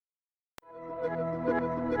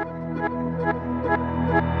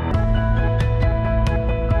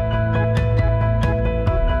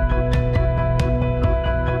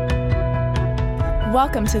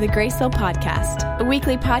Welcome to the Grace Hill Podcast, a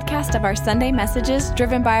weekly podcast of our Sunday messages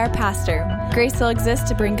driven by our pastor. Grace Hill exists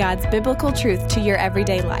to bring God's biblical truth to your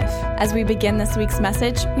everyday life. As we begin this week's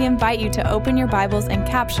message, we invite you to open your Bibles and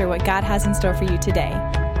capture what God has in store for you today.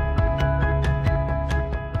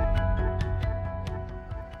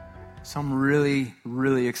 So I'm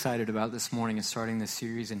really excited about this morning and starting this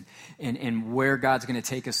series and where God's going to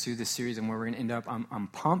take us through this series and where we're going to end up. I'm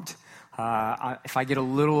pumped. If I get a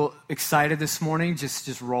little excited this morning,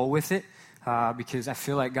 just roll with it. Because I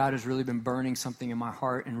feel like God has really been burning something in my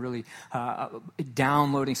heart and really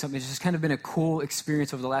downloading something. It's just kind of been a cool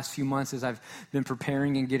experience over the last few months as I've been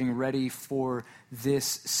preparing and getting ready for this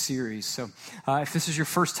series. So if this is your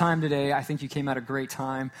first time today, I think you came at a great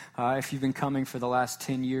time. If you've been coming for the last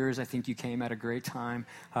 10 years, I think you came at a great time.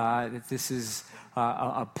 That this is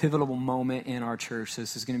a pivotal moment in our church. So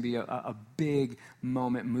this is going to be a big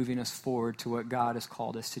moment moving us forward to what God has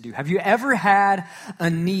called us to do. Have you ever had a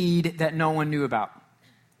need that no one knew about?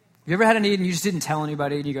 Have you ever had a need and you just didn't tell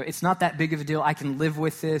anybody and you go, it's not that big of a deal. I can live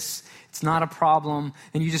with this. It's not a problem.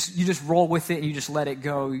 And you just roll with it and you just let it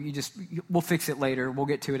go. We'll fix it later. We'll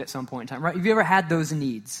get to it at some point in time, right? Have you ever had those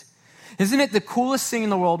needs? Isn't it the coolest thing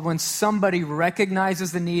in the world when somebody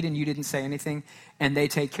recognizes the need and you didn't say anything and they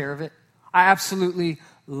take care of it? I absolutely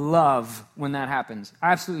love when that happens.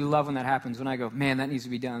 I absolutely love when that happens, when I go, man, that needs to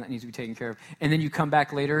be done, that needs to be taken care of. And then you come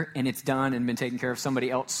back later and it's done and been taken care of. Somebody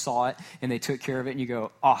else saw it and they took care of it and you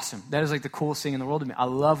go, awesome. That is like the coolest thing in the world to me. I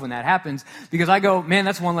love when that happens because I go, man,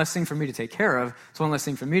 that's one less thing for me to take care of. It's one less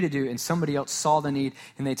thing for me to do. And somebody else saw the need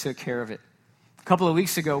and they took care of it. A couple of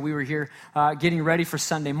weeks ago, we were here getting ready for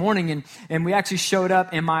Sunday morning and we actually showed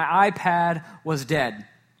up and my iPad was dead.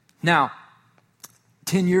 Now,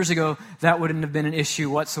 10 years ago, that wouldn't have been an issue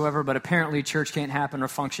whatsoever, but apparently church can't happen or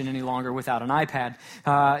function any longer without an iPad.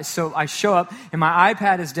 So I show up, and my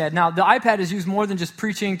iPad is dead. Now, the iPad is used more than just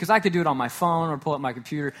preaching, because I could do it on my phone or pull up my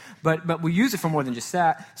computer, but we use it for more than just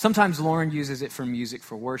that. Sometimes Lauren uses it for music,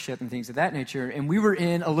 for worship, and things of that nature, and we were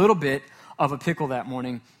in a little bit of a pickle that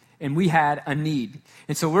morning, and we had a need.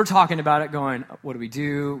 And so we're talking about it going, what do we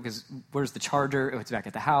do? Because where's the charger? Oh, it's back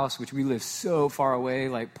at the house, which we live so far away,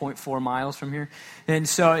 like 0.4 miles from here. And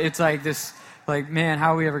so it's like this, like, man,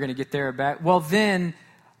 how are we ever going to get there back? Well, then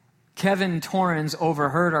Kevin Torrens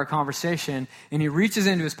overheard our conversation, and he reaches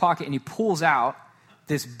into his pocket, and he pulls out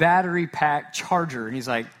this battery-packed charger. And he's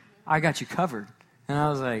like, I got you covered. And I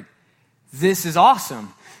was like, this is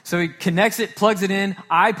awesome. So he connects it, plugs it in,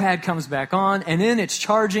 iPad comes back on, and then it's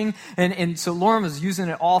charging. And so Lauren was using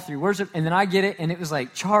it all through worship, and then I get it, and it was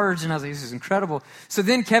like charged, and I was like, this is incredible. So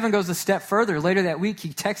then Kevin goes a step further. Later that week,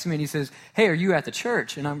 he texts me, and he says, hey, are you at the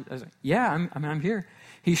church? And I was like, yeah, I'm here.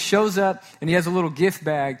 He shows up, and he has a little gift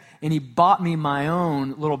bag, and he bought me my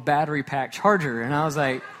own little battery pack charger. And I was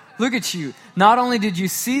like, look at you. Not only did you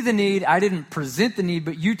see the need, I didn't present the need,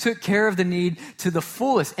 but you took care of the need to the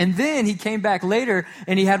fullest. And then he came back later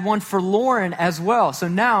and he had one for Lauren as well. So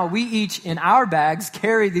now we each in our bags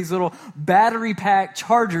carry these little battery pack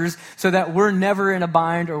chargers so that we're never in a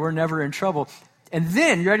bind or we're never in trouble. And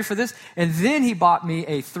then, you ready for this? And then he bought me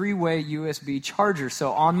a 3-way USB charger.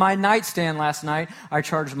 So on my nightstand last night, I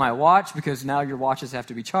charged my watch because now your watches have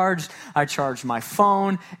to be charged. I charged my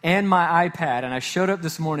phone and my iPad. And I showed up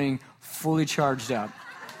this morning fully charged up.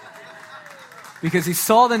 Because he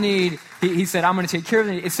saw the need. He said, I'm going to take care of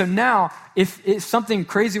the need. And so now, if something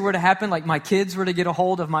crazy were to happen, like my kids were to get a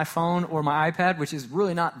hold of my phone or my iPad, which is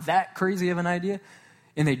really not that crazy of an idea,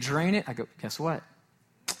 and they drain it, I go, guess what?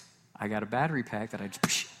 I got a battery pack that I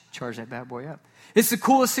just charge that bad boy up. It's the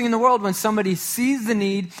coolest thing in the world when somebody sees the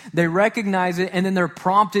need, they recognize it, and then they're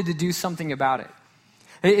prompted to do something about it.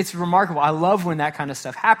 It's remarkable. I love when that kind of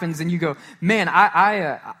stuff happens, and you go, man,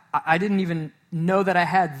 I didn't even know that I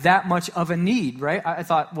had that much of a need, right? I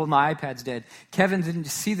thought, well, my iPad's dead. Kevin didn't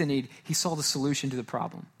just see the need. He saw the solution to the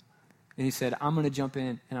problem. And he said, I'm going to jump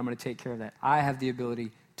in, and I'm going to take care of that. I have the ability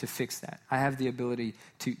to fix that. I have the ability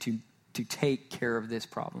to take care of this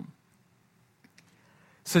problem.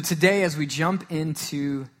 So today, as we jump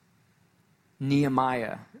into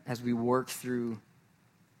Nehemiah, as we work through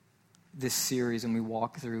this series and we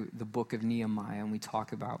walk through the book of Nehemiah and we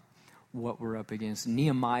talk about what we're up against,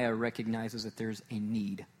 Nehemiah recognizes that there's a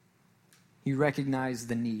need. He recognized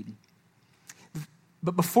the need.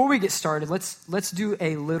 But before we get started, let's do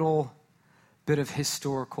a little bit of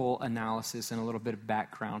historical analysis and a little bit of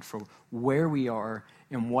background for where we are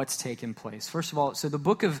and what's taken place. First of all, so the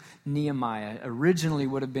book of Nehemiah originally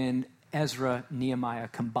would have been Ezra, Nehemiah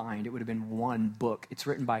combined. It would have been one book. It's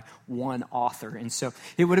written by one author. And so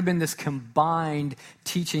it would have been this combined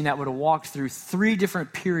teaching that would have walked through three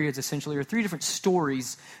different periods, essentially, or three different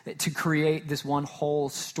stories to create this one whole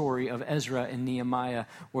story of Ezra and Nehemiah,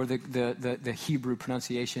 or the Hebrew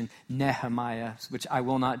pronunciation, Nehemiah, which I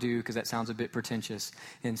will not do because that sounds a bit pretentious.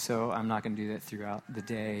 And so I'm not going to do that throughout the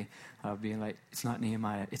day, being like, it's not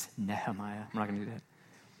Nehemiah, it's Nehemiah. I'm not going to do that.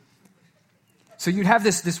 So you'd have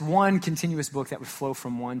this one continuous book that would flow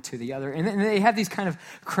from one to the other. And they have these kind of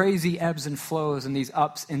crazy ebbs and flows and these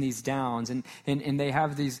ups and these downs. And they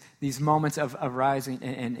have these moments of rising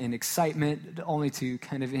and excitement only to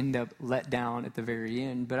kind of end up let down at the very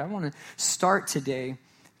end. But I want to start today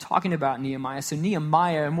talking about Nehemiah. So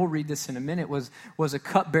Nehemiah, and we'll read this in a minute, was a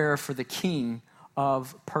cupbearer for the king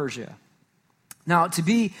of Persia. Now, to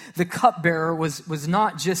be the cupbearer was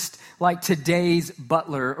not just like today's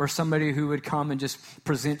butler or somebody who would come and just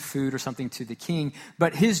present food or something to the king,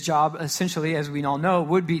 but his job, essentially, as we all know,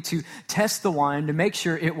 would be to test the wine to make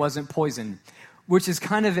sure it wasn't poisoned, which is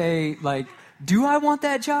kind of a, like, do I want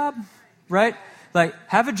that job, right? Like,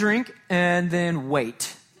 have a drink and then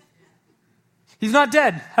wait. He's not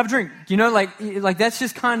dead. Have a drink. You know, like that's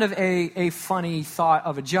just kind of a funny thought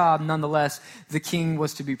of a job. Nonetheless, the king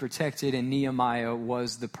was to be protected, and Nehemiah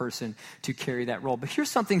was the person to carry that role. But here's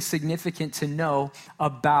something significant to know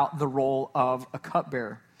about the role of a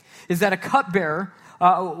cupbearer, is that a cupbearer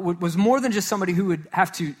was more than just somebody who would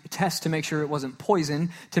have to test to make sure it wasn't poison,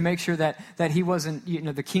 to make sure that he wasn't,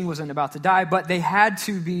 the king wasn't about to die, but they had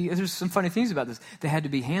to be, there's some funny things about this, they had to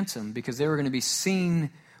be handsome because they were going to be seen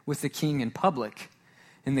with the king in public.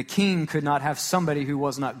 And the king could not have somebody who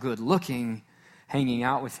was not good looking hanging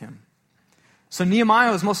out with him. So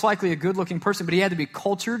Nehemiah was most likely a good looking person, but he had to be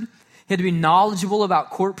cultured. He had to be knowledgeable about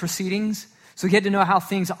court proceedings. So he had to know how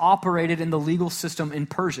things operated in the legal system in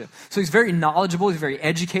Persia. So he's very knowledgeable, he's very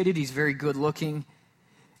educated, he's very good looking.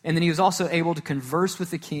 And then he was also able to converse with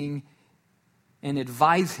the king and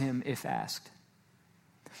advise him if asked.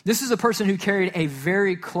 This is a person who carried a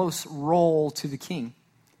very close role to the king.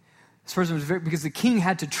 This person was because the king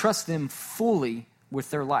had to trust them fully with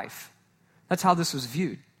their life. That's how this was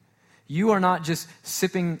viewed. You are not just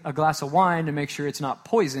sipping a glass of wine to make sure it's not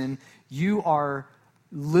poison. You are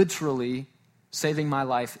literally saving my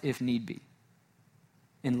life if need be,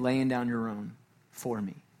 and laying down your own for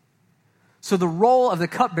me. So the role of the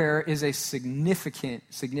cupbearer is a significant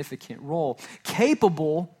role,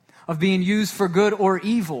 capable of being used for good or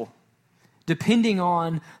evil, depending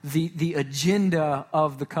on the agenda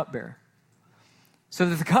of the cupbearer. So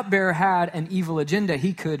if the cupbearer had an evil agenda,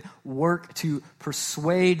 he could work to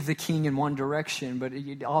persuade the king in one direction, but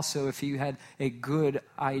also if he had a good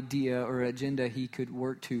idea or agenda, he could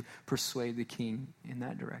work to persuade the king in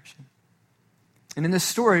that direction. And in this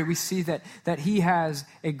story, we see that he has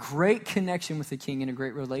a great connection with the king and a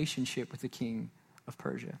great relationship with the king of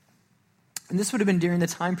Persia. And this would have been during the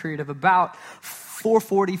time period of about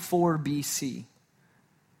 444 BC.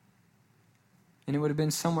 And it would have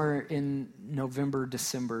been somewhere in November,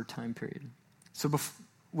 December time period. So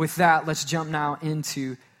with that, let's jump now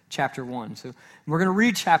into chapter 1. So we're going to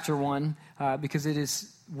read chapter 1 because it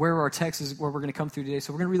is where our text is, where we're going to come through today.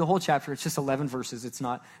 So we're going to read the whole chapter. It's just 11 verses. It's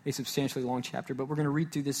not a substantially long chapter, but we're going to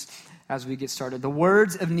read through this as we get started. The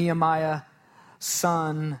words of Nehemiah,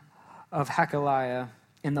 son of Hakaliah,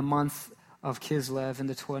 in the month of Kislev in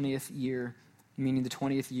the 20th year, meaning the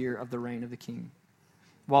 20th year of the reign of the king.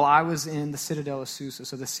 While I was in the citadel of Susa,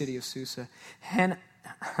 so the city of Susa,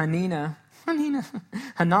 Hanani,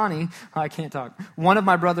 I can't talk. One of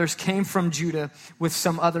my brothers came from Judah with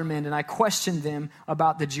some other men, and I questioned them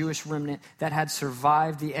about the Jewish remnant that had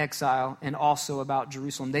survived the exile and also about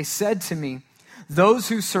Jerusalem. They said to me, those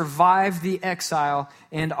who survived the exile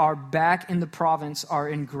and are back in the province are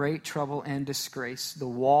in great trouble and disgrace. The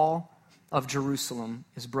wall of Jerusalem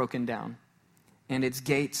is broken down, and its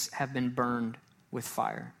gates have been burned with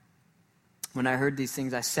fire. When I heard these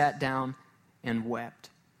things, I sat down and wept.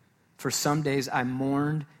 For some days I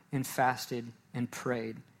mourned and fasted and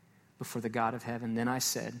prayed before the God of heaven. Then I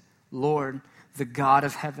said, Lord, the God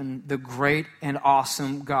of heaven, the great and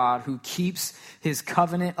awesome God who keeps his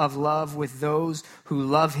covenant of love with those who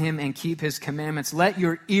love him and keep his commandments. Let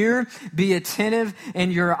your ear be attentive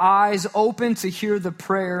and your eyes open to hear the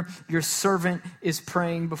prayer your servant is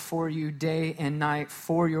praying before you day and night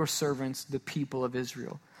for your servants, the people of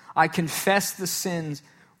Israel. I confess the sins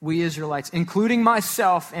we Israelites, including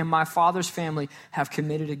myself and my father's family, have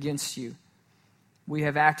committed against you. We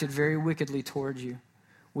have acted very wickedly toward you.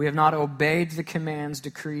 We have not obeyed the commands,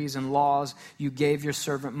 decrees, and laws you gave your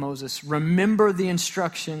servant Moses. Remember the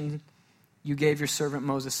instruction you gave your servant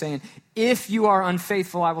Moses, saying, if you are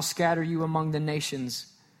unfaithful, I will scatter you among the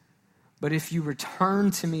nations. But if you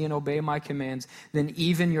return to me and obey my commands, then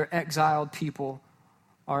even your exiled people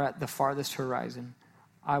are at the farthest horizon.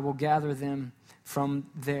 I will gather them from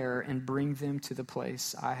there and bring them to the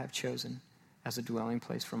place I have chosen as a dwelling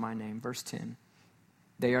place for my name. Verse 10.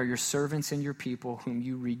 They are your servants and your people, whom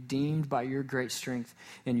you redeemed by your great strength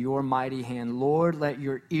and your mighty hand. Lord, let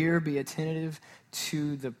your ear be attentive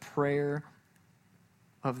to the prayer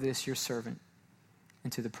of this your servant,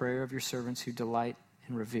 and to the prayer of your servants who delight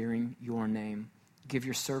in revering your name. Give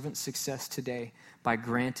your servant success today by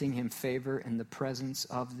granting him favor in the presence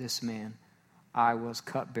of this man. I was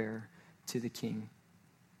cupbearer to the king.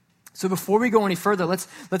 So before we go any further, let's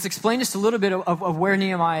explain just a little bit of where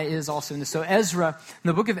Nehemiah is also in this. So Ezra, in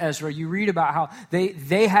the book of Ezra, you read about how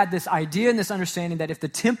they had this idea and this understanding that if the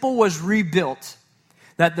temple was rebuilt,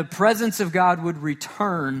 that the presence of God would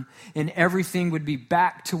return and everything would be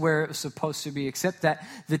back to where it was supposed to be, except that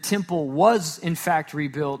the temple was in fact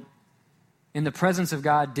rebuilt and the presence of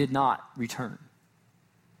God did not return.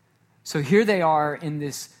 So here they are in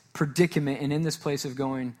this predicament and in this place of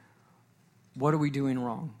going, what are we doing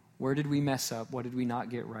wrong? Where did we mess up? What did we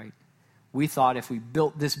not get right? We thought if we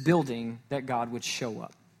built this building that God would show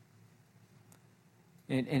up.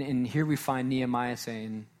 And here we find Nehemiah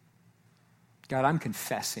saying, God, I'm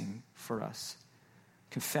confessing for us,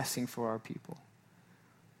 confessing for our people.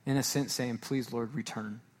 In a sense saying, please, Lord,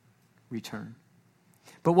 return.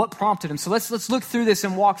 But what prompted him? So let's look through this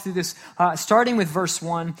and walk through this, starting with verse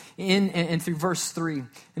 1 and through verse 3.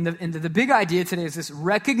 And the big idea today is this: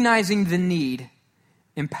 recognizing the need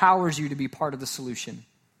empowers you to be part of the solution.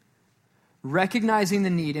 Recognizing the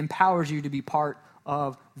need empowers you to be part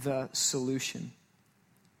of the solution.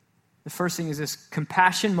 The first thing is this: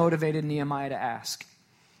 compassion motivated Nehemiah to ask.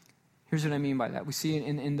 Here's what I mean by that. We see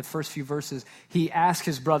in the first few verses, he asked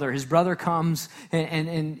his brother. His brother comes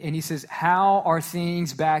and he says, how are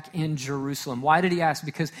things back in Jerusalem? Why did he ask?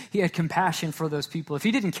 Because he had compassion for those people. If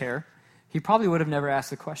he didn't care, he probably would have never asked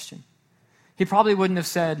the question. He probably wouldn't have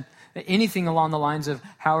said anything along the lines of,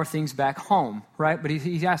 how are things back home, right? But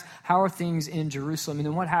he asked, how are things in Jerusalem? And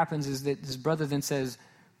then what happens is that his brother then says,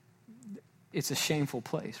 it's a shameful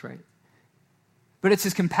place, right? But it's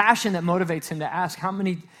his compassion that motivates him to ask. How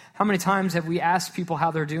many times have we asked people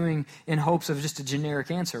how they're doing in hopes of just a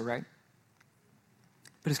generic answer, right?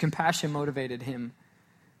 But his compassion motivated him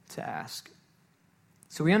to ask.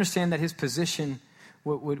 So we understand that his position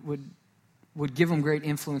would give him great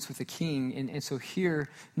influence with the king. And so here,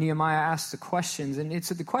 Nehemiah asks the questions. And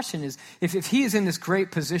the question is, if he is in this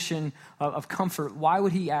great position of comfort, why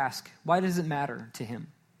would he ask? Why does it matter to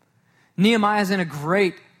him? Nehemiah is in a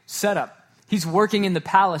great setup. He's working in the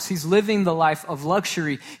palace. He's living the life of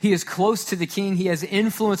luxury. He is close to the king. He has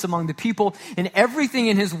influence among the people. And everything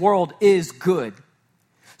in his world is good.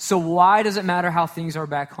 So why does it matter how things are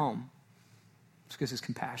back home? It's because his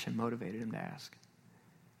compassion motivated him to ask.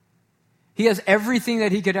 He has everything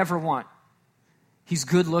that he could ever want. He's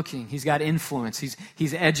good looking. He's got influence.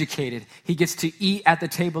 He's educated. He gets to eat at the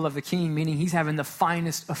table of the king, meaning he's having the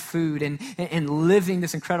finest of food and living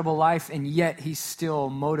this incredible life, and yet he's still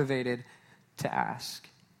motivated to ask.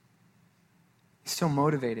 He's still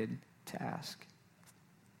motivated to ask.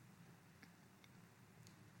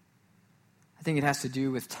 I think it has to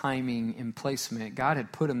do with timing and placement. God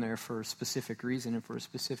had put him there for a specific reason and for a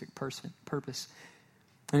specific purpose.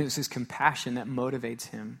 And it was his compassion that motivates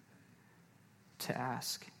him to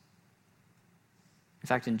ask. In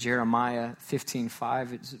fact, in Jeremiah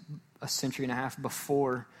 15:5, it's a century and a half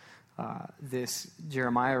before this,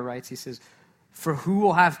 Jeremiah writes, he says, for who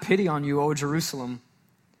will have pity on you, O Jerusalem?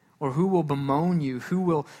 Or who will bemoan you? Who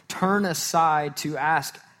will turn aside to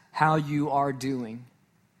ask how you are doing?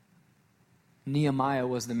 Nehemiah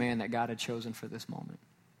was the man that God had chosen for this moment.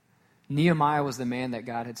 Nehemiah was the man that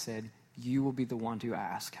God had said, you will be the one to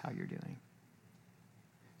ask how you're doing.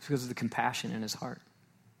 It's because of the compassion in his heart.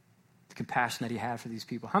 The compassion that he had for these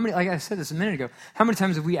people. Like I said this a minute ago, how many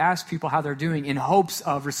times have we asked people how they're doing in hopes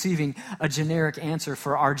of receiving a generic answer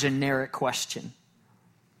for our generic question?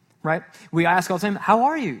 Right? We ask all the time, how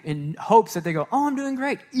are you? In hopes that they go, oh, I'm doing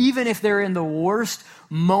great. Even if they're in the worst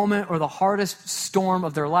moment or the hardest storm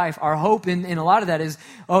of their life, our hope in a lot of that is,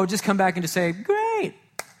 oh, just come back and just say, great.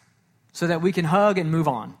 So that we can hug and move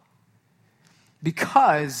on.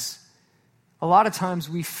 Because a lot of times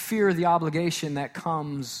we fear the obligation that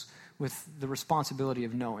comes with the responsibility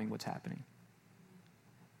of knowing what's happening.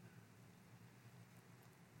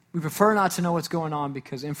 We prefer not to know what's going on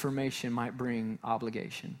because information might bring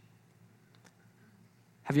obligation.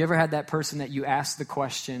 Have you ever had that person that you ask the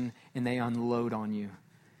question and they unload on you?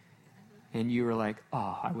 and you were like,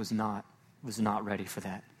 oh, I was not ready for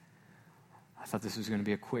that. I thought this was going to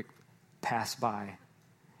be a quick pass by,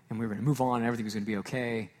 and we were going to move on, and everything was going to be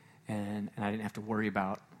okay, and I didn't have to worry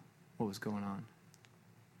about what was going on.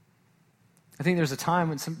 I think there's a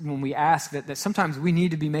time when we ask that sometimes we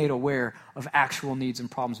need to be made aware of actual needs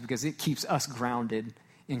and problems because it keeps us grounded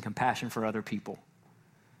in compassion for other people.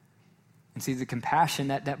 And see, the compassion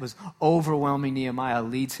that was overwhelming Nehemiah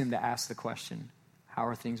leads him to ask the question, how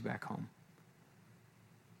are things back home?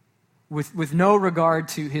 With no regard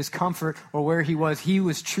to his comfort or where he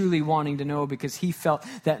was truly wanting to know because he felt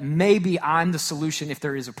that maybe I'm the solution if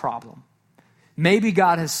there is a problem. Maybe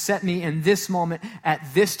God has set me in this moment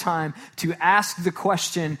at this time to ask the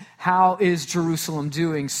question, how is Jerusalem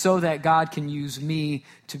doing, so that God can use me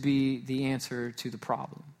to be the answer to the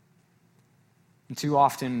problem. And too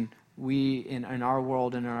often we, in our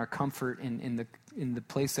world and in our comfort, in the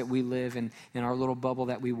place that we live, in our little bubble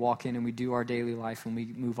that we walk in and we do our daily life and we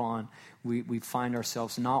move on, we find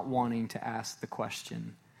ourselves not wanting to ask the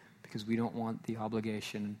question because we don't want the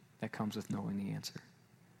obligation that comes with knowing the answer.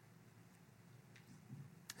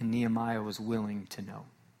 And Nehemiah was willing to know.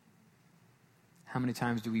 How many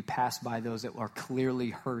times do we pass by those that are clearly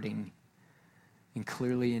hurting and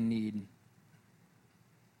clearly in need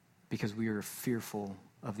because we are fearful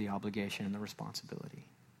of the obligation and the responsibility?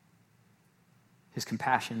 His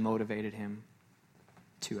compassion motivated him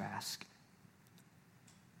to ask.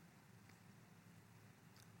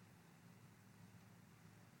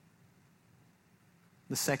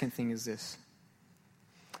 The second thing is this.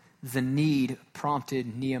 The need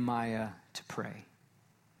prompted Nehemiah to pray.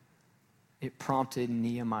 It prompted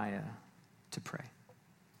Nehemiah to pray.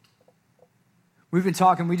 We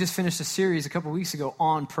just finished a series a couple weeks ago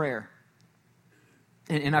on prayer.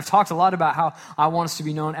 And I've talked a lot about how I want us to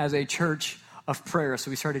be known as a church of prayer.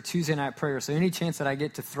 So we started Tuesday night prayer. So any chance that I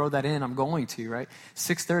get to throw that in, I'm going to, right?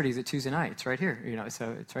 6:30 is at Tuesday night. It's right here.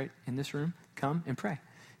 So it's right in this room. Come and pray.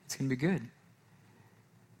 It's going to be good.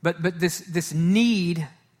 But this need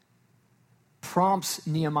prompts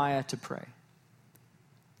Nehemiah to pray.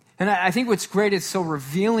 And I think what's great, it's so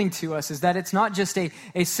revealing to us, is that it's not just a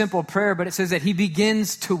simple prayer, but it says that he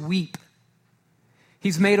begins to weep.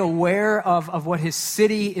 He's made aware of what his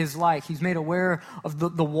city is like. He's made aware of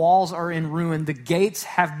the walls are in ruin. The gates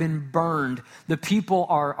have been burned. The people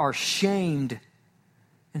are shamed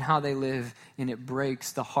in how they live. And it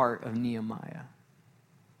breaks the heart of Nehemiah.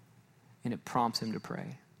 And it prompts him to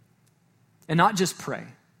pray. And not just pray.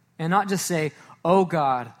 And not just say, oh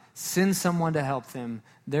God, send someone to help them.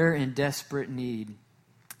 They're in desperate need.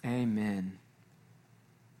 Amen.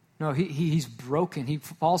 No, he's broken. He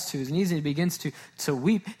falls to his knees and he begins to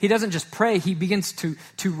weep. He doesn't just pray. He begins to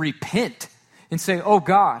repent and say, oh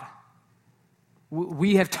God,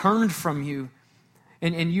 we have turned from you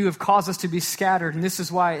and you have caused us to be scattered. And this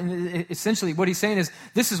is why, and essentially what he's saying is,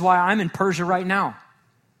 this is why I'm in Persia right now.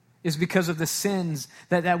 Is because of the sins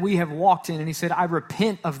that we have walked in. And he said, I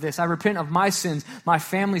repent of this. I repent of my sins, my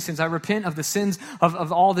family sins. I repent of the sins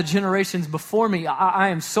of all the generations before me. I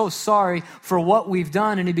am so sorry for what we've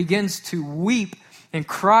done. And he begins to weep and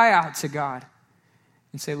cry out to God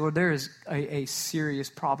and say, Lord, there is a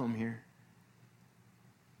serious problem here.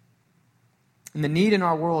 And the need in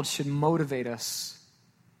our world should motivate us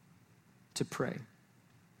to pray.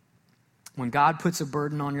 When God puts a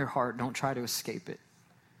burden on your heart, don't try to escape it.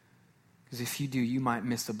 Because if you do, you might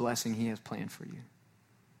miss the blessing he has planned for you.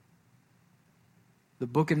 The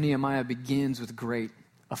book of Nehemiah begins with great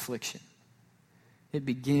affliction. It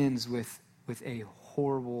begins with a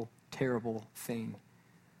horrible, terrible thing.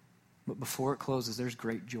 But before it closes, there's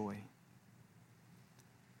great joy.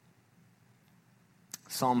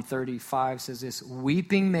 Psalm 35 says this,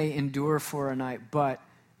 weeping may endure for a night, but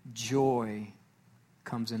joy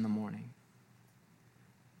comes in the morning.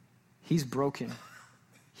 He's broken.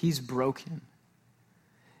 He's broken.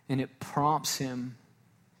 And it prompts him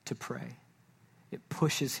to pray. It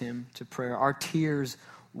pushes him to prayer. Our tears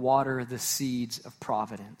water the seeds of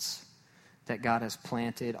providence that God has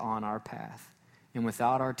planted on our path. And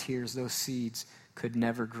without our tears, those seeds could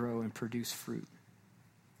never grow and produce fruit.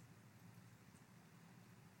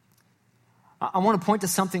 I want to point to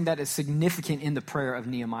something that is significant in the prayer of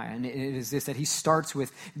Nehemiah. And it is this, that he starts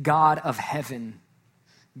with God of heaven.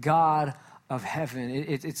 God of heaven.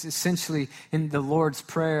 It's essentially in the Lord's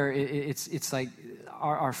Prayer, it's like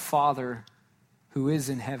our Father who is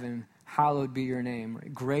in heaven, hallowed be your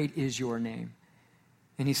name. Great is your name.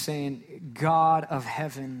 And he's saying, God of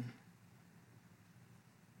heaven.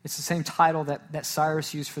 It's the same title that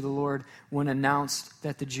Cyrus used for the Lord when announced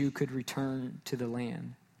that the Jew could return to the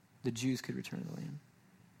land. The Jews could return to the land.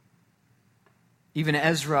 Even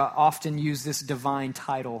Ezra often used this divine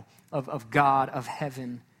title of God of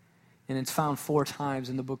heaven. And it's found 4 times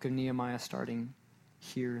in the book of Nehemiah, starting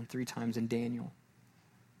here, and 3 times in Daniel.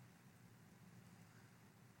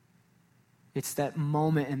 It's that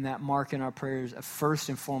moment and that mark in our prayers of first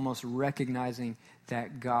and foremost recognizing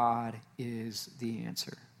that God is the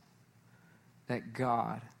answer. That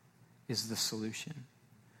God is the solution.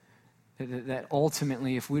 That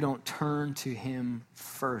ultimately, if we don't turn to him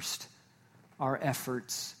first, our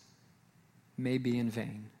efforts may be in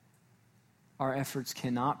vain. Our efforts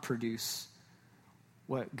cannot produce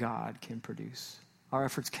what God can produce. Our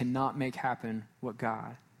efforts cannot make happen what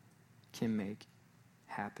God can make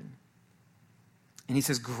happen. And he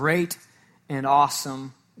says, great and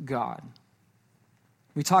awesome God.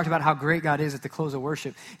 We talked about how great God is at the close of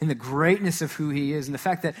worship and the greatness of who he is and the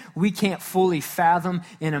fact that we can't fully fathom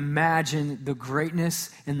and imagine the greatness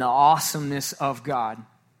and the awesomeness of God.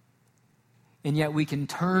 And yet we can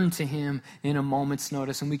turn to him in a moment's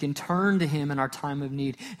notice, and we can turn to him in our time of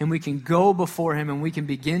need, and we can go before him and we can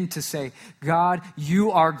begin to say, God,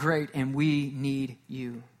 you are great and we need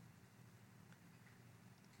you.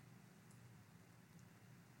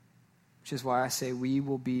 Which is why I say we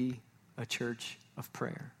will be a church of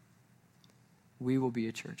prayer. We will be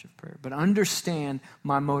a church of prayer. But understand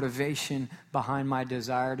my motivation behind my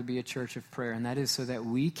desire to be a church of prayer, and that is so that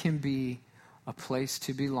we can be a place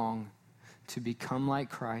to belong, to become like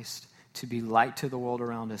Christ, to be light to the world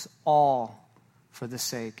around us, all for the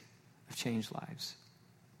sake of changed lives.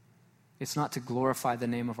 It's not to glorify the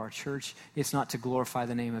name of our church. It's not to glorify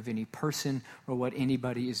the name of any person or what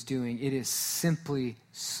anybody is doing. It is simply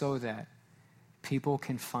so that people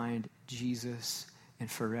can find Jesus and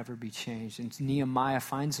forever be changed. And Nehemiah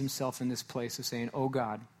finds himself in this place of saying, oh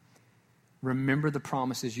God, remember the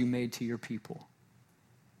promises you made to your people.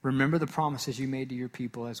 Remember the promises you made to your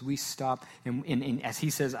people as we stop. And as he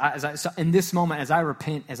says, in this moment, as I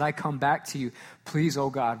repent, as I come back to you, please, oh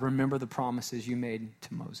God, remember the promises you made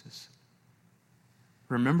to Moses.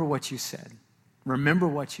 Remember what you said. Remember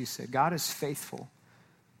what you said. God is faithful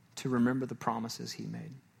to remember the promises he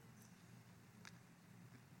made.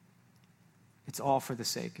 It's all for the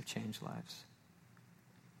sake of changed lives.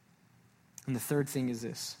 And the third thing is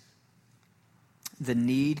this. The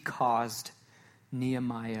need caused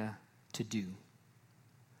Nehemiah to do.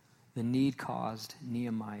 The need caused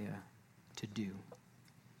Nehemiah to do.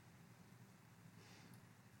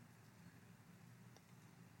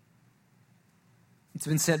 It's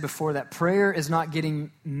been said before that prayer is not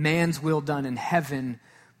getting man's will done in heaven,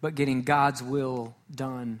 but getting God's will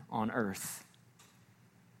done on earth.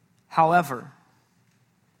 However,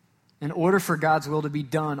 in order for God's will to be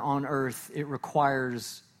done on earth, it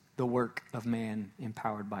requires the work of man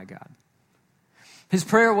empowered by God. His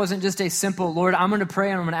prayer wasn't just a simple, Lord, I'm going to pray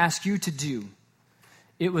and I'm going to ask you to do.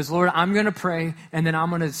 It was, Lord, I'm going to pray and then I'm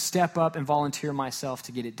going to step up and volunteer myself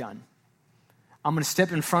to get it done. I'm going to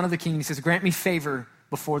step in front of the king. He says, grant me favor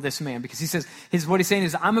before this man. Because he says, what he's saying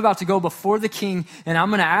is, I'm about to go before the king and I'm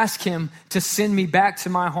going to ask him to send me back to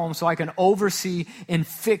my home so I can oversee and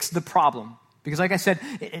fix the problem. Because like I said,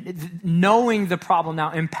 knowing the problem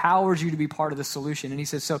now empowers you to be part of the solution. And he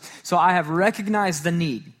says, so I have recognized the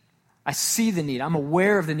need. I see the need. I'm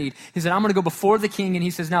aware of the need. He said, I'm going to go before the king. And he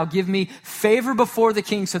says, now give me favor before the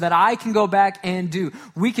king so that I can go back and do.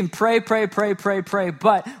 We can pray,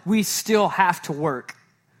 but we still have to work.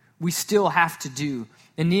 We still have to do.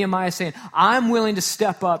 And Nehemiah is saying, I'm willing to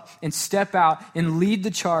step up and step out and lead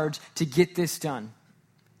the charge to get this done.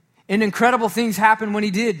 And incredible things happened when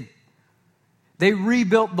he did. They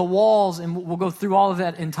rebuilt the walls, and we'll go through all of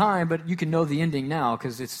that in time, but you can know the ending now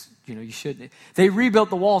because it's, you should. They rebuilt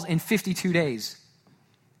the walls in 52 days.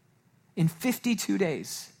 In 52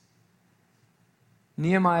 days.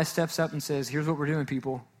 Nehemiah steps up and says, here's what we're doing,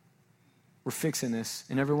 people. We're fixing this,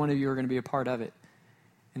 and every one of you are going to be a part of it.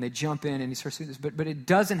 And they jump in, and he starts doing this. But it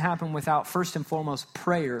doesn't happen without, first and foremost,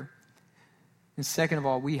 prayer. And second of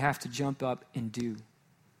all, we have to jump up and do.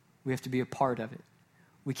 We have to be a part of it.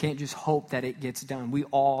 We can't just hope that it gets done. We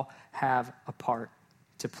all have a part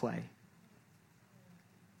to play.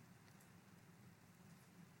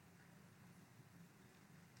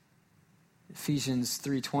 Ephesians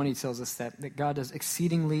 3:20 tells us that God does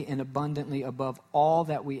exceedingly and abundantly above all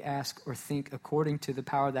that we ask or think according to the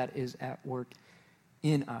power that is at work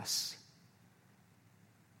in us.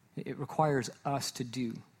 It requires us to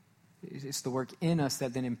do. It's the work in us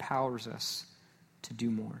that then empowers us to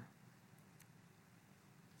do more.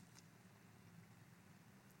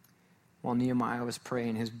 While Nehemiah was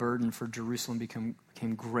praying, his burden for Jerusalem became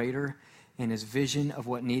greater, and his vision of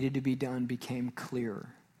what needed to be done became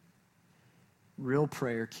clearer. Real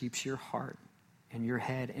prayer keeps your heart and your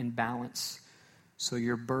head in balance so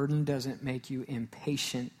your burden doesn't make you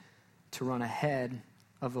impatient to run ahead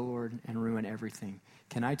of the Lord and ruin everything.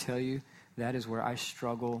 Can I tell you, that is where I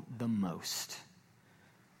struggle the most,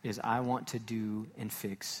 is I want to do and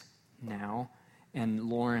fix now. And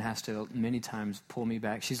Lauren has to many times pull me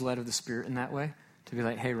back. She's led of the Spirit in that way, to be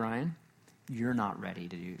like, hey, Ryan, you're not ready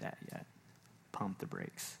to do that yet. Pump the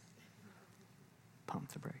brakes.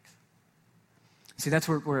 Pump the brakes. See, that's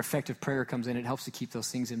where effective prayer comes in. It helps to keep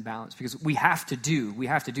those things in balance because we have to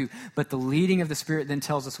do. But the leading of the Spirit then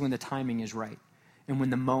tells us when the timing is right and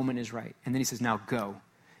when the moment is right. And then he says, now go.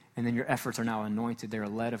 And then your efforts are now anointed. They're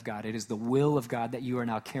led of God. It is the will of God that you are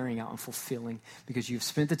now carrying out and fulfilling because you've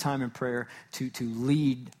spent the time in prayer to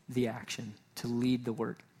lead the action, to lead the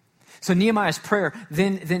work. So Nehemiah's prayer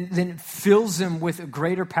then fills him with a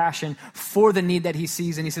greater passion for the need that he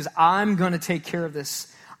sees. And he says, I'm going to take care of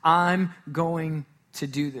this. I'm going to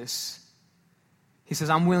do this. He says,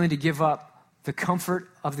 I'm willing to give up the comfort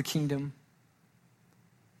of the kingdom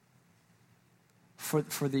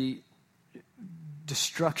for the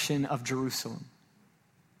destruction of Jerusalem.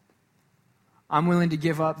 I'm willing to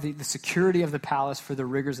give up the security of the palace for the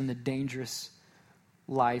rigors and the dangerous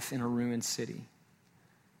life in a ruined city.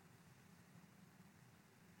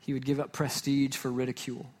 He would give up prestige for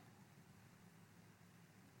ridicule.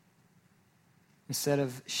 Instead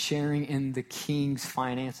of sharing in the king's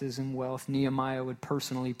finances and wealth, Nehemiah would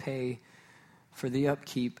personally pay for the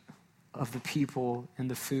upkeep of the people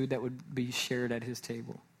and the food that would be shared at his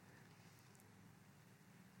table.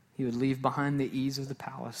 He would leave behind the ease of the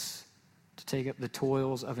palace to take up the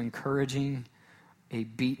toils of encouraging a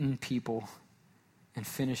beaten people and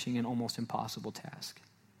finishing an almost impossible task.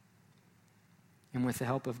 And with the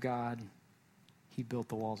help of God, he built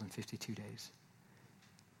the walls in 52 days.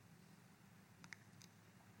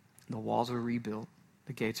 The walls were rebuilt,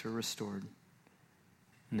 the gates were restored,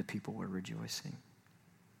 and the people were rejoicing.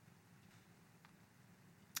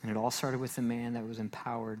 And it all started with a man that was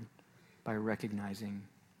empowered by recognizing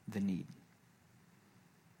the need.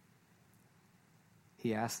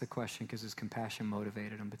 He asked the question because his compassion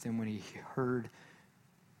motivated him, but then when he heard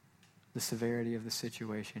the severity of the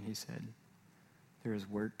situation, he said, there is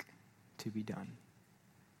work to be done.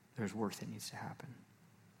 There's work that needs to happen.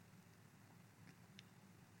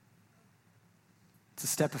 It's a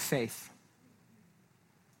step of faith.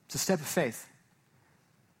 It's a step of faith.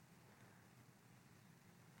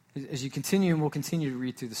 As you continue, and we'll continue to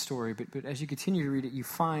read through the story, but as you continue to read it, you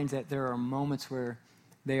find that there are moments where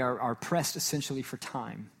they are pressed essentially for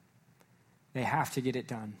time. They have to get it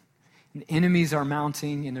done. And enemies are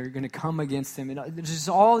mounting, and they're going to come against them. And there's just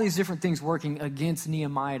all these different things working against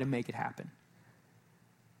Nehemiah to make it happen.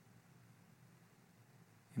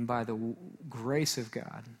 And by the grace of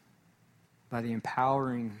God, by the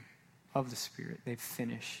empowering of the Spirit, they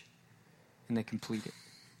finish and they complete it.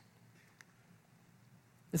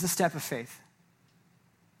 It's a step of faith.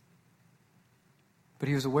 But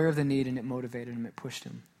he was aware of the need, and it motivated him, it pushed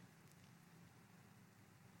him.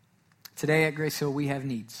 Today at Grace Hill, we have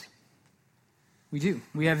needs. We do.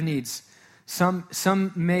 We have needs.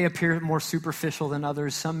 Some may appear more superficial than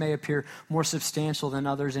others. Some may appear more substantial than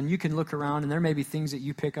others. And you can look around, and there may be things that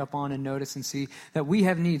you pick up on and notice and see that we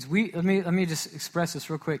have needs. Let me just express this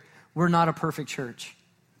real quick. We're not a perfect church.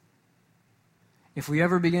 If we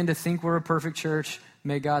ever begin to think we're a perfect church,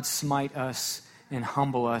 may God smite us and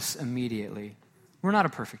humble us immediately. We're not a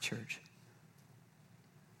perfect church.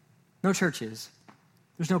 No church is.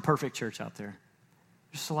 There's no perfect church out there.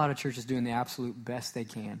 There's just a lot of churches doing the absolute best they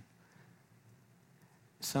can.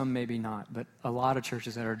 Some maybe not, but a lot of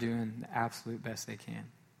churches that are doing the absolute best they can.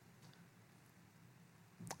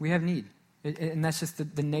 We have need, and that's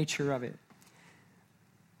just the nature of it.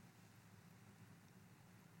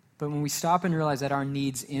 But when we stop and realize that our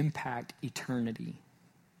needs impact eternity,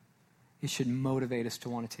 it should motivate us to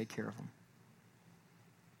want to take care of them.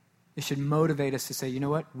 It should motivate us to say, you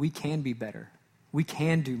know what? We can be better. We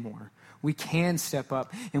can do more. We can step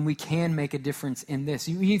up, and we can make a difference in this.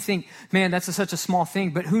 You think, man, that's such a small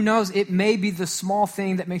thing, but who knows? It may be the small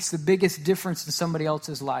thing that makes the biggest difference in somebody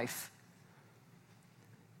else's life.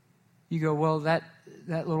 You go, well, that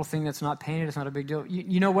little thing that's not painted, it's not a big deal.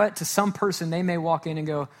 You know what? To some person, they may walk in and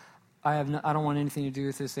go, I don't want anything to do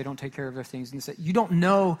with this. They don't take care of their things. And you don't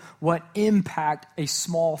know what impact a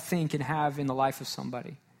small thing can have in the life of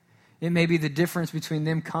somebody. It may be the difference between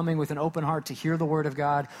them coming with an open heart to hear the word of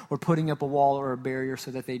God or putting up a wall or a barrier so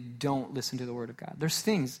that they don't listen to the word of God. There's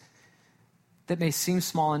things that may seem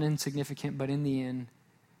small and insignificant, but in the end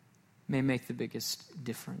may make the biggest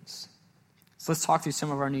difference. So let's talk through some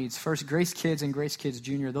of our needs. First, Grace Kids and Grace Kids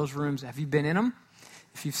Junior. Those rooms, have you been in them?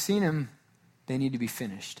 If you've seen them, They need to be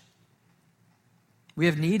finished. We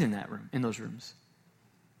have need in that room, in those rooms.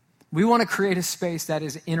 We want to create a space that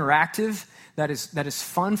is interactive, that is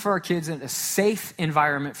fun for our kids, and a safe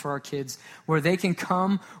environment for our kids where they can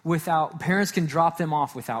come without, parents can drop them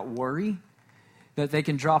off without worry, that they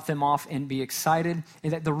can drop them off and be excited,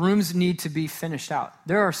 and that the rooms need to be finished out.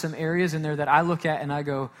 There are some areas in there that I look at and I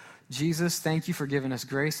go, Jesus, thank you for giving us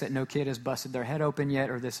grace that no kid has busted their head open yet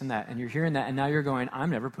or this and that. And you're hearing that, and now you're going, I'm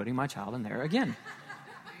never putting my child in there again.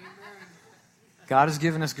 God has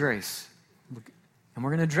given us grace. And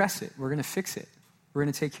we're going to address it. We're going to fix it. We're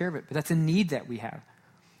going to take care of it. But that's a need that we have.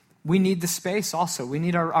 We need the space also. We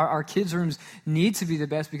need our kids' rooms need to be the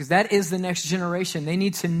best because that is the next generation. They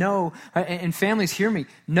need to know, and families, hear me,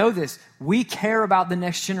 know this. We care about the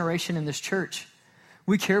next generation in this church.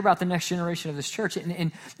 We care about the next generation of this church.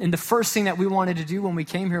 And the first thing that we wanted to do when we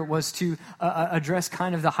came here was to address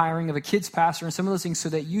kind of the hiring of a kids pastor and some of those things so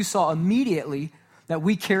that you saw immediately that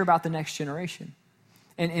we care about the next generation.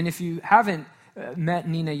 And if you haven't met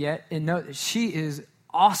Nina yet, and know that she is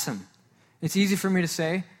awesome. It's easy for me to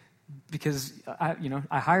say because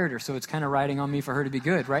I hired her, so it's kind of riding on me for her to be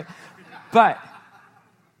good, right? But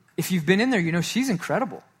if you've been in there, you know she's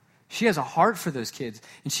incredible. She has a heart for those kids,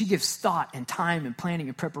 and she gives thought and time and planning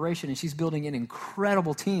and preparation, and she's building an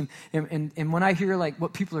incredible team. And when I hear like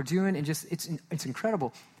what people are doing, and just it's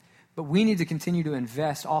incredible. But we need to continue to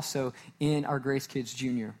invest also in our Grace Kids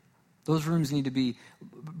Junior. Those rooms need to be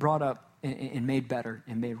brought up and made better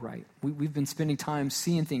and made right. We've been spending time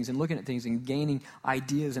seeing things and looking at things and gaining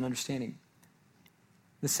ideas and understanding.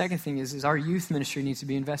 The second thing is our youth ministry needs to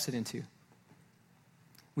be invested into.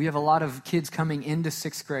 We have a lot of kids coming into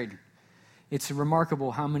 6th grade. It's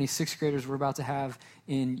remarkable how many 6th graders we're about to have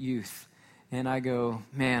in youth. And I go,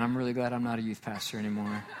 man, I'm really glad I'm not a youth pastor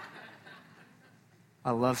anymore.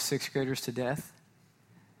 I love 6th graders to death.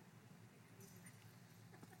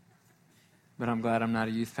 But I'm glad I'm not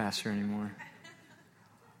a youth pastor anymore.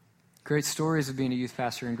 Great stories of being a youth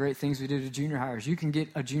pastor and great things we do to junior hires. You can get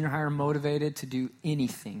a junior hire motivated to do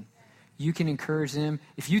anything. You can encourage them.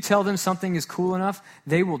 If you tell them something is cool enough,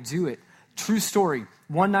 they will do it. True story.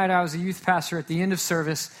 One night I was a youth pastor at the end of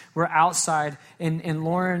service. We're outside, and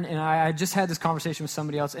Lauren and I just had this conversation with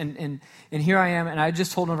somebody else, and here I am, and I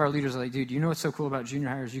just told one of our leaders, like, dude, you know what's so cool about junior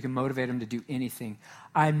hires? You can motivate them to do anything.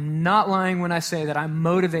 I'm not lying when I say that I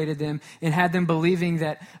motivated them and had them believing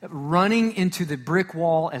that running into the brick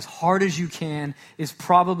wall as hard as you can is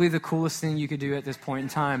probably the coolest thing you could do at this point in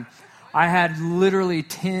time. I had literally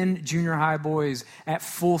 10 junior high boys at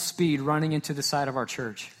full speed running into the side of our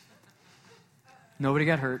church. Nobody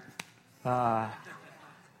got hurt.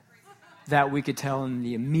 That we could tell in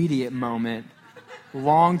the immediate moment.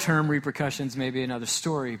 Long-term repercussions may be another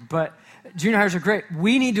story. But junior hires are great.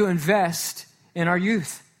 We need to invest in our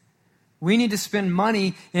youth. We need to spend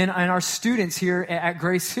money in our students here at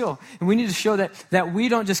Grace Hill. And we need to show that we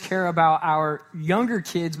don't just care about our younger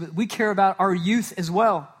kids, but we care about our youth as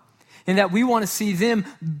well. And that we want to see them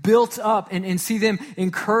built up and see them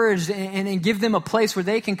encouraged and give them a place where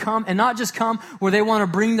they can come and not just come where they want to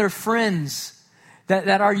bring their friends.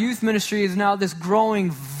 That our youth ministry is now this growing,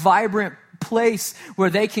 vibrant place where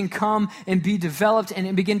they can come and be developed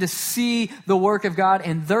and begin to see the work of God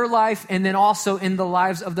in their life and then also in the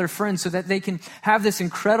lives of their friends so that they can have this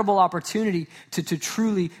incredible opportunity to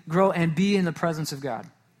truly grow and be in the presence of God.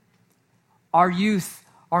 Our youth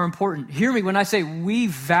are important. Hear me when I say we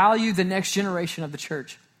value the next generation of the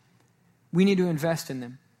church. We need to invest in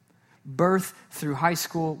them. Birth through high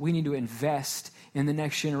school, we need to invest in the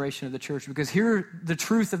next generation of the church because here the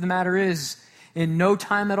truth of the matter is, in no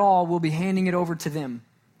time at all, we'll be handing it over to them.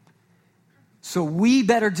 So we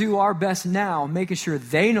better do our best now, making sure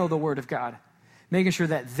they know the Word of God, making sure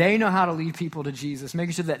that they know how to lead people to Jesus,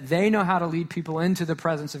 making sure that they know how to lead people into the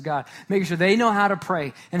presence of God, making sure they know how to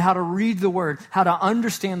pray and how to read the Word, how to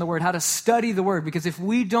understand the Word, how to study the Word. Because if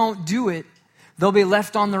we don't do it, they'll be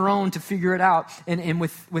left on their own to figure it out. And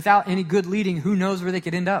without any good leading, who knows where they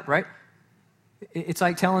could end up, right? It's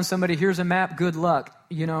like telling somebody, here's a map, good luck.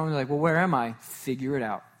 You know, like, well, where am I? Figure it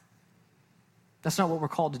out. That's not what we're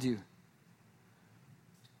called to do.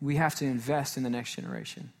 We have to invest in the next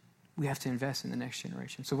generation. We have to invest in the next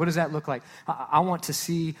generation. So what does that look like? I want to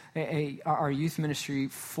see our youth ministry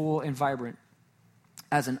full and vibrant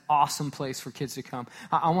as an awesome place for kids to come.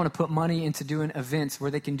 I want to put money into doing events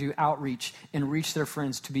where they can do outreach and reach their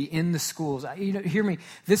friends, to be in the schools. Hear me,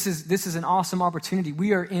 this is an awesome opportunity.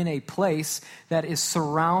 We are in a place that is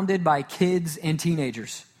surrounded by kids and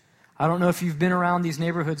teenagers. I don't know if you've been around these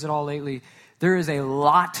neighborhoods at all lately. There is a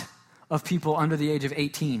lot of people under the age of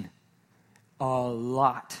 18. A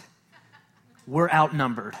lot. We're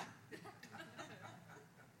outnumbered.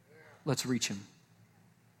 let's reach him.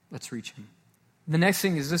 Let's reach him. The next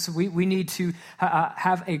thing is this: we need to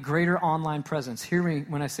have a greater online presence. Hear me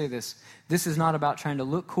when I say this. This is not about trying to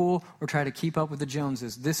look cool or try to keep up with the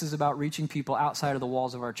Joneses. This is about reaching people outside of the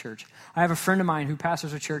walls of our church. I have a friend of mine who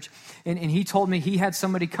pastors a church, and he told me he had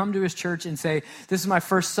somebody come to his church and say, "This is my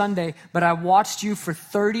first Sunday, but I watched you for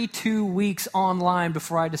 32 weeks online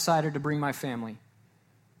before I decided to bring my family."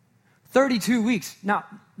 32 weeks. Now,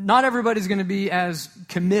 not everybody's going to be as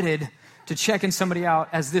committed to checking somebody out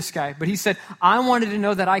as this guy. But he said, I wanted to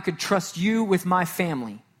know that I could trust you with my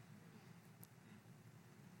family.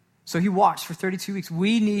 So he watched for 32 weeks.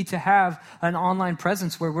 We need to have an online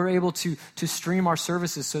presence where we're able to stream our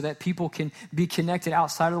services so that people can be connected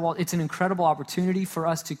outside of the wall. It's an incredible opportunity for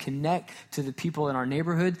us to connect to the people in our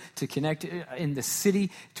neighborhood, to connect in the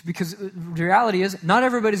city, because the reality is not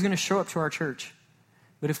everybody's going to show up to our church.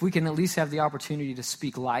 But if we can at least have the opportunity to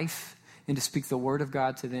speak life and to speak the word of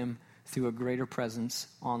God to them through a greater presence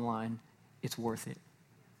online, it's worth it.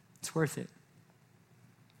 It's worth it.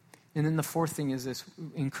 And then the fourth thing is this: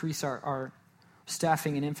 increase our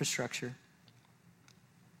staffing and infrastructure.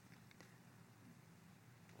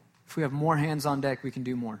 If we have more hands on deck, we can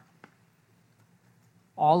do more.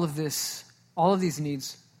 All of these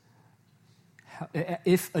needs,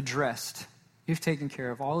 if addressed, if taken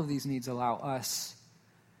care of, all of these needs allow us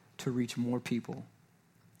to reach more people,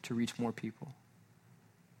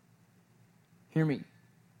 Hear me.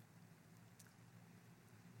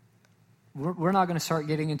 We're not going to start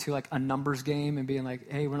getting into like a numbers game and being like,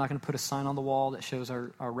 hey, we're not going to put a sign on the wall that shows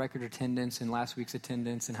our record attendance and last week's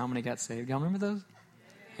attendance and how many got saved. Y'all remember those?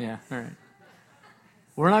 Yeah, all right.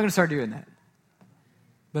 We're not going to start doing that.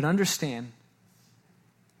 But understand,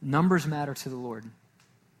 numbers matter to the Lord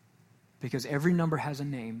because every number has a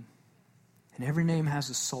name and every name has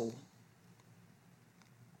a soul.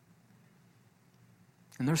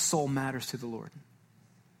 And their soul matters to the Lord.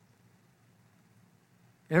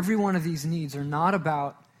 Every one of these needs are not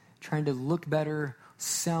about trying to look better,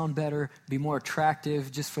 sound better, be more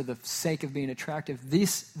attractive just for the sake of being attractive.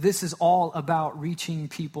 This is all about reaching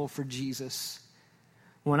people for Jesus.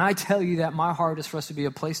 When I tell you that my heart is for us to be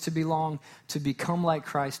a place to belong, to become like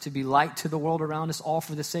Christ, to be light to the world around us, all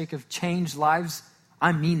for the sake of changed lives,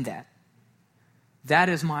 I mean that. That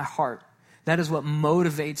is my heart. That is what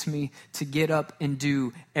motivates me to get up and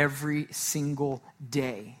do every single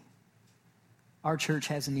day. Our church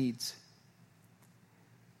has needs.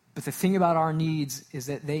 But the thing about our needs is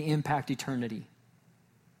that they impact eternity.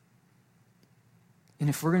 And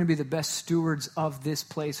if we're going to be the best stewards of this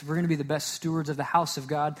place, if we're going to be the best stewards of the house of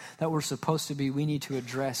God that we're supposed to be, we need to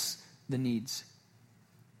address the needs.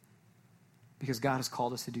 Because God has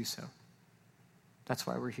called us to do so. That's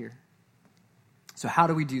why we're here. So how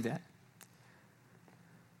do we do that?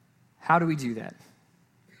 How do we do that?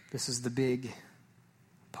 This is the big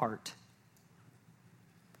part.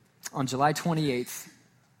 On July 28th,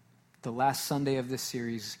 the last Sunday of this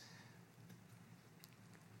series,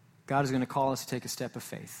 God is going to call us to take a step of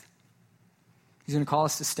faith. He's going to call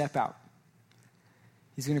us to step out.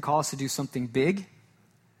 He's going to call us to do something big, and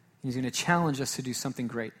he's going to challenge us to do something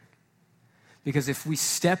great. Because if we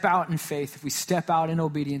step out in faith, if we step out in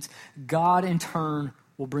obedience, God in turn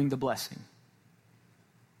will bring the blessing.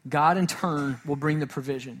 God in turn will bring the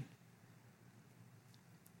provision.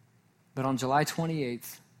 But on July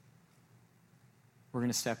 28th, we're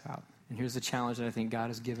going to step out. And here's the challenge that I think God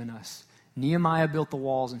has given us. Nehemiah built the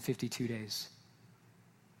walls in 52 days.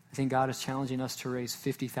 I think God is challenging us to raise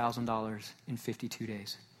 $50,000 in 52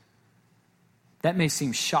 days. That may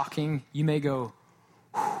seem shocking. You may go,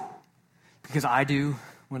 whew, because I do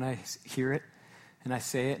when I hear it and I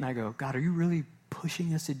say it and I go, God, are you really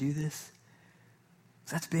pushing us to do this?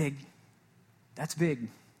 That's big. That's big.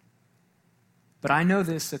 But I know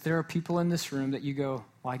this, that there are people in this room that you go,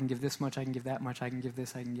 well, I can give this much, I can give that much, I can give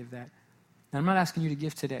this, I can give that. And I'm not asking you to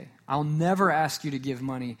give today. I'll never ask you to give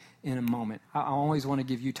money in a moment. I always want to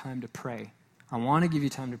give you time to pray. I want to give you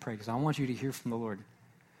time to pray because I want you to hear from the Lord.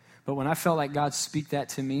 But when I felt like God speak that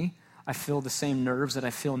to me, I feel the same nerves that I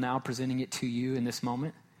feel now presenting it to you in this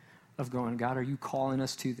moment of going, God, are you calling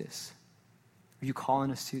us to this? Are you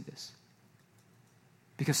calling us to this?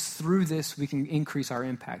 Because through this, we can increase our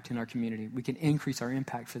impact in our community. We can increase our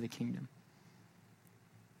impact for the kingdom.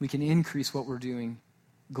 We can increase what we're doing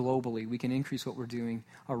globally. We can increase what we're doing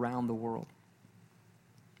around the world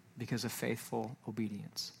because of faithful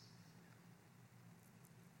obedience.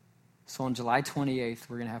 So on July 28th,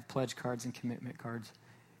 we're going to have pledge cards and commitment cards.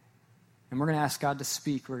 And we're going to ask God to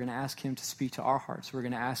speak. We're going to ask him to speak to our hearts. We're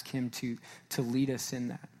going to ask him to lead us in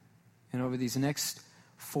that. And over these next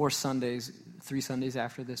 4 Sundays, 3 Sundays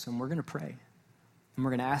after this one, we're going to pray. And And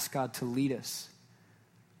we're going to ask God to lead us.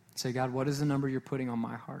 Say, God, what is the number you're putting on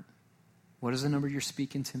my heart? What is the number you're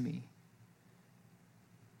speaking to me?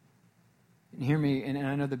 And hear me, and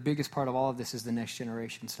I know the biggest part of all of this is the next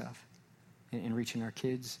generation stuff and reaching our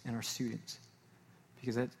kids and our students,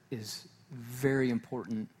 because that is very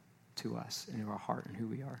important to us and to our heart and who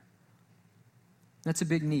we are. That's a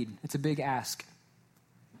big need. It's a big ask.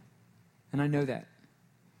 And I know that.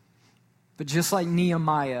 But just like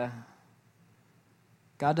Nehemiah,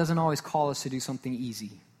 God doesn't always call us to do something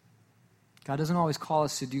easy. God doesn't always call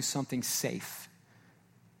us to do something safe.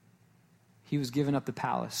 He was giving up the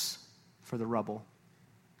palace for the rubble.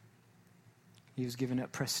 He was giving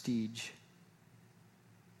up prestige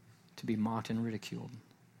to be mocked and ridiculed.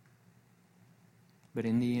 But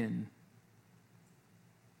in the end,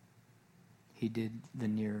 he did the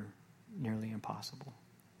nearly impossible.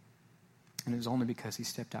 And it was only because he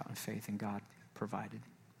stepped out in faith and God provided.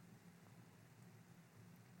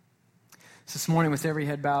 So this morning, with every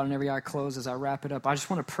head bowed and every eye closed, as I wrap it up, I just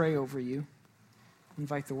want to pray over you.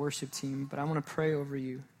 Invite the worship team, but I want to pray over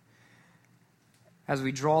you as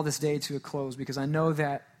we draw this day to a close, because I know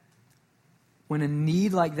that when a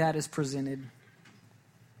need like that is presented,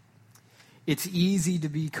 it's easy to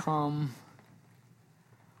become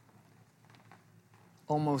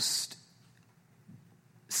almost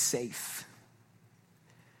safe.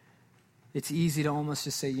 It's easy to almost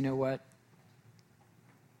just say, you know what,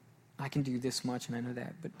 I can do this much and I know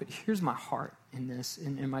that. But here's my heart in this,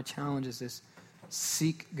 and my challenge is this: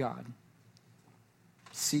 seek God.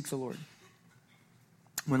 Seek the Lord.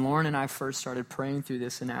 When Lauren and I first started praying through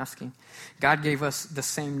this and asking, God gave us the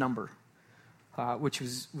same number, which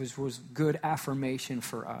was good affirmation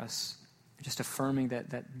for us, just affirming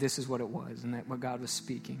that this is what it was and that what God was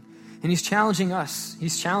speaking. And he's challenging us.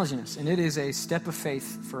 He's challenging us, and it is a step of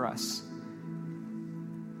faith for us.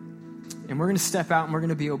 And we're going to step out and we're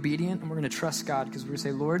going to be obedient and we're going to trust God, because we're going to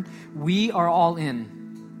say, Lord, we are all in.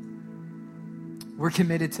 We're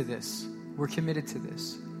committed to this. We're committed to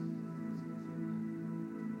this.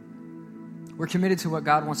 We're committed to what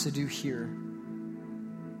God wants to do here.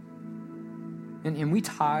 And we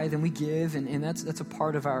tithe and we give, and that's a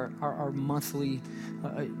part of our monthly,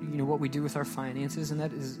 what we do with our finances. And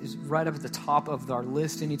that is right up at the top of our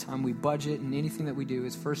list anytime we budget, and anything that we do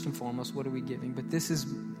is first and foremost, what are we giving? But this is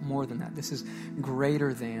more than that. This is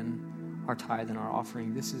greater than our tithe and our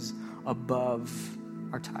offering. This is above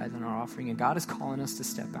our tithe and our offering. And God is calling us to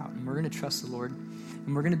step out, and we're going to trust the Lord,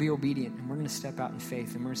 and we're going to be obedient, and we're going to step out in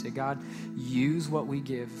faith, and we're going to say, God, use what we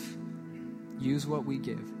give. Use what we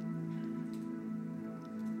give.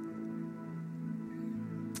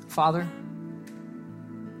 Father,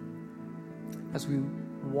 as we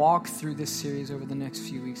walk through this series over the next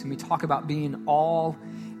few weeks and we talk about being all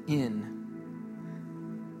in,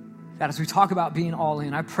 God, as we talk about being all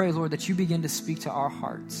in, I pray, Lord, that you begin to speak to our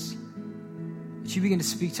hearts. That you begin to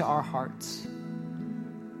speak to our hearts.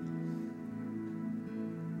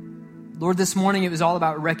 Lord, this morning it was all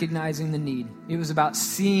about recognizing the need. It was about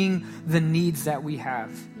seeing the needs that we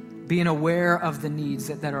have, being aware of the needs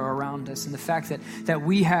that are around us, and the fact that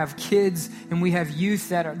we have kids and we have youth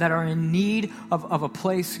that are in need of a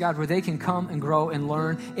place, God, where they can come and grow and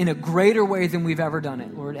learn in a greater way than we've ever done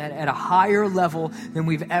it, Lord, at a higher level than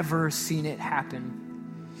we've ever seen it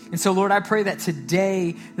happen. And so, Lord, I pray that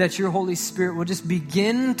today that your Holy Spirit will just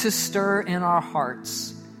begin to stir in our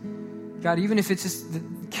hearts. God, even if it's just the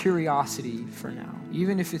curiosity for now,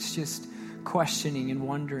 even if it's just questioning and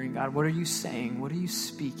wondering, God, what are you saying? What are you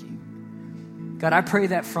speaking? God, I pray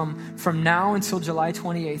that from now until July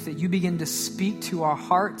 28th, that you begin to speak to our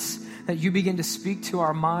hearts, that you begin to speak to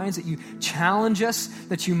our minds, that you challenge us,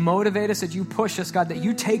 that you motivate us, that you push us, God, that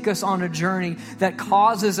you take us on a journey that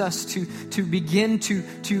causes us to begin to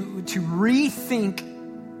rethink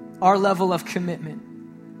our level of commitment.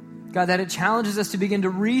 God, that it challenges us to begin to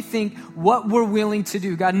rethink what we're willing to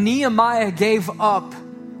do. God, Nehemiah gave up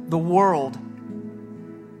the world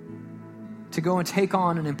to go and take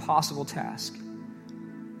on an impossible task.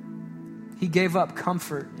 He gave up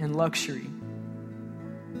comfort and luxury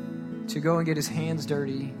to go and get his hands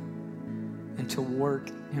dirty and to work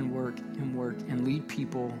and work and work and lead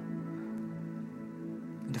people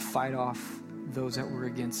and to fight off those that were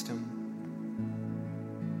against him.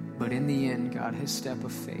 But in the end, God, his step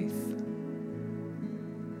of faith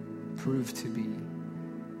proved to be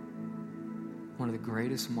one of the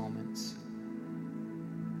greatest moments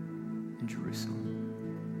in Jerusalem.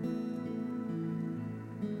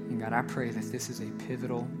 And God, I pray that this is a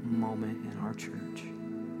pivotal moment in our church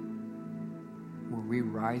where we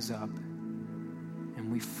rise up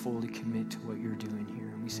and we fully commit to what you're doing here.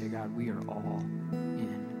 And we say, God, we are all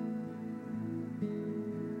in.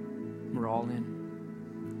 We're all in.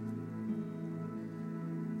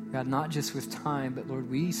 God, not just with time, but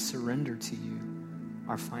Lord, we surrender to you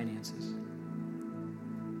our finances,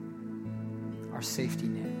 our safety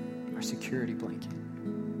net, our security blanket.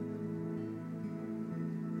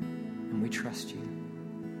 And we trust you.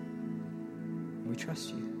 We trust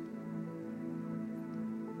you.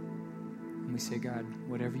 And we say, God,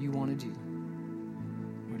 whatever you want to do,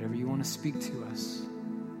 whatever you want to speak to us,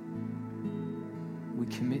 we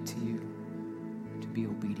commit to you to be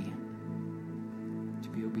obedient. To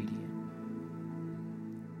be obedient.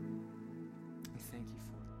 We thank you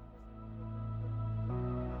for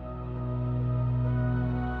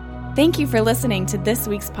it. Thank you for listening to this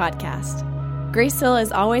week's podcast. Grace Hill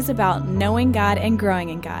is always about knowing God and growing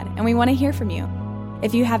in God, and we want to hear from you.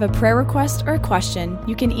 If you have a prayer request or a question,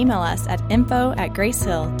 you can email us at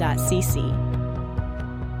info@gracehill.cc.